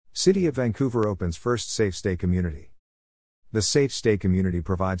City of Vancouver opens first Safe Stay community. The Safe Stay community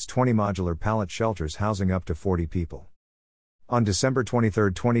provides 20 modular pallet shelters housing up to 40 people. On December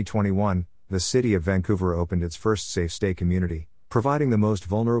 23, 2021, the City of Vancouver opened its first Safe Stay community, providing the most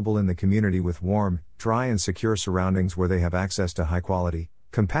vulnerable in the community with warm, dry and secure surroundings where they have access to high-quality,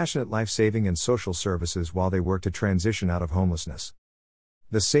 compassionate life-saving and social services while they work to transition out of homelessness.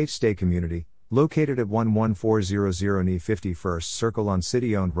 The Safe Stay community, located at 11400 NE 51st Circle on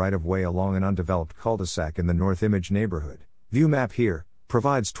city-owned right-of-way along an undeveloped cul-de-sac in the North Image neighborhood, view map here,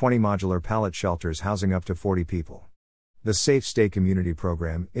 provides 20 modular pallet shelters housing up to 40 people. The Safe Stay Community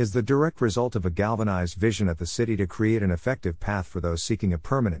Program is the direct result of a galvanized vision at the city to create an effective path for those seeking a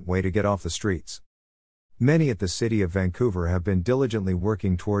permanent way to get off the streets. Many at the City of Vancouver have been diligently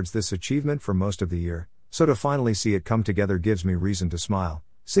working towards this achievement for most of the year, so to finally see it come together gives me reason to smile,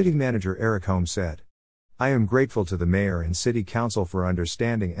 City Manager Eric Holmes said. I am grateful to the Mayor and City Council for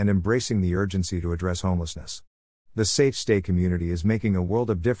understanding and embracing the urgency to address homelessness. The Safe Stay community is making a world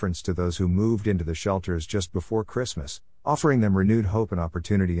of difference to those who moved into the shelters just before Christmas, offering them renewed hope and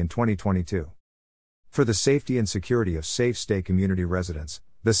opportunity in 2022. For the safety and security of Safe Stay community residents,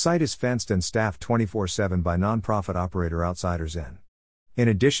 the site is fenced and staffed 24/7 by nonprofit operator Outsiders Inn. In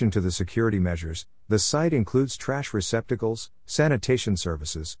addition to the security measures, the site includes trash receptacles, sanitation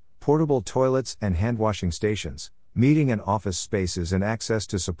services, portable toilets and hand-washing stations, meeting and office spaces and access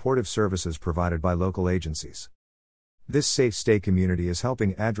to supportive services provided by local agencies. This Safe Stay community is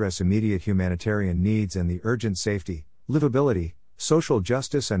helping address immediate humanitarian needs and the urgent safety, livability, social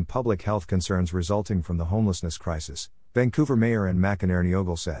justice and public health concerns resulting from the homelessness crisis, Vancouver Mayor Anne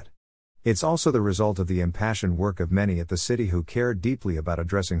McInerney-Ogle said. It's also the result of the impassioned work of many at the city who care deeply about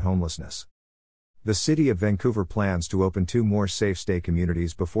addressing homelessness. The City of Vancouver plans to open 2 more Safe Stay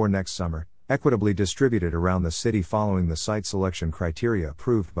communities before next summer, equitably distributed around the city following the site selection criteria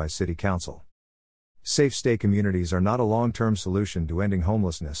approved by City Council. Safe Stay communities are not a long-term solution to ending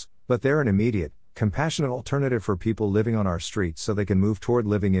homelessness, but they're an immediate, compassionate alternative for people living on our streets so they can move toward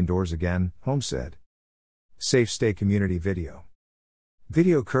living indoors again, Holmes said. Safe Stay community video.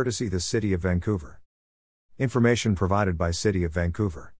 Video courtesy the City of Vancouver. Information provided by City of Vancouver.